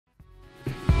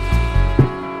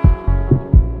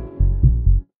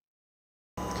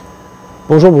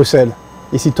Bonjour Bruxelles,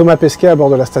 ici Thomas Pesquet à bord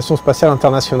de la Station Spatiale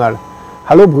Internationale.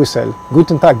 Hallo Bruxelles,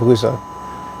 Guten Tag Brussels.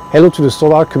 Hello to the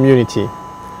solar community.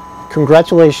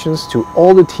 Congratulations to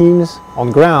all the teams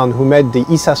on ground who made the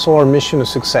ESA solar mission a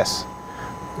success.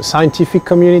 The scientific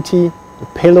community, the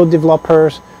payload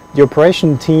developers, the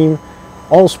operation team,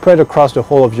 all spread across the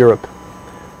whole of Europe.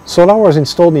 Solar was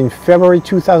installed in February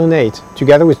 2008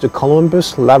 together with the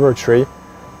Columbus Laboratory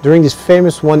during this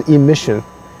famous 1E mission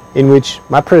in which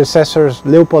my predecessors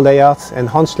Leopold Eyart and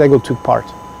Hans Lego took part.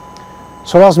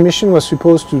 Solar's mission was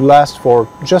supposed to last for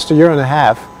just a year and a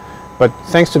half, but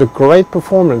thanks to the great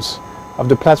performance of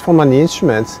the platform and the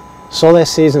instruments,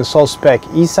 SolSAs and SolSpec,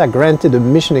 ESA granted a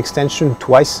mission extension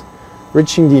twice,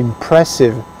 reaching the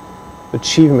impressive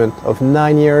achievement of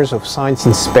 9 years of science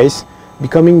in space,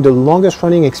 becoming the longest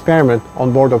running experiment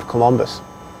on board of Columbus.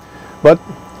 But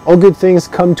all good things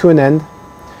come to an end,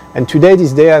 and today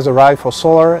this day has arrived for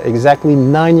Solar exactly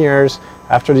 9 years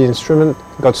after the instrument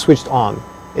got switched on.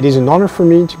 It is an honor for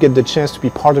me to get the chance to be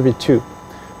part of it too.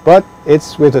 But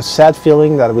it's with a sad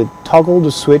feeling that I will toggle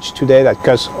the switch today that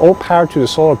cuts all power to the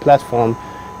Solar platform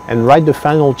and write the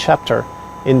final chapter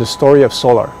in the story of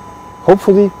Solar.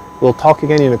 Hopefully we'll talk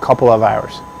again in a couple of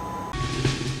hours.